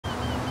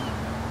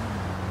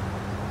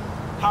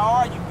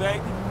How are you,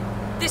 baby?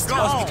 This Go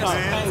toast on, because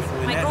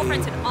man. my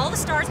girlfriend said all the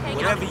stars hang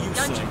out Whatever in you the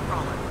dungeon say.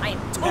 crawler. I am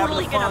Having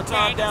totally a gonna fun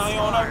time bang down a here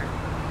on star.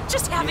 Earth?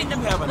 Just having Yeah,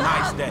 the you have a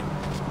nice day.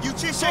 You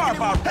just Sorry shaking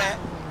about it. that.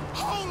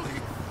 Holy.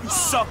 You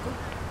sucker.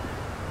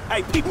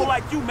 Hey, people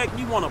like you make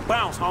me want to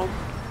bounce, homie.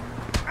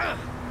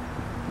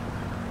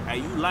 Hey,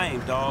 you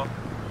lame, dog.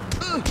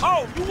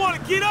 Oh, you want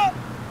to get up?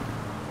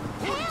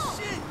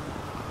 Holy shit.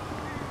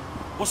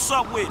 What's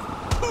up with it?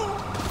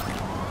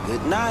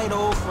 Good night,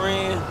 old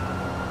friend.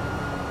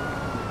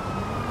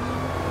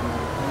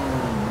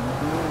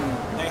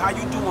 Hey, how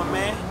you doing,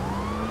 man?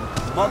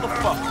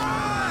 Motherfucker.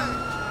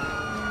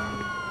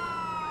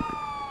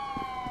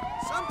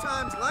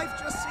 Sometimes life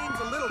just seems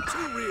a little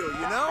too real,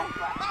 you know?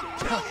 I'll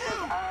kill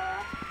you!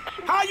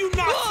 How you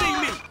not see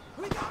me?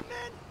 We got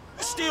men!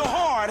 Still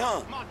hard,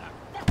 huh?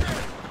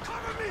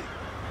 Cover me!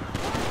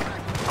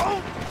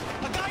 Oh!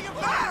 I got your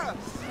back!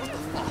 What the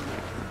fuck?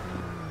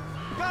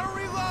 Gotta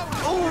reload!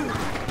 Oh!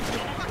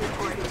 Fucking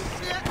piece of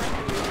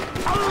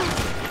shit!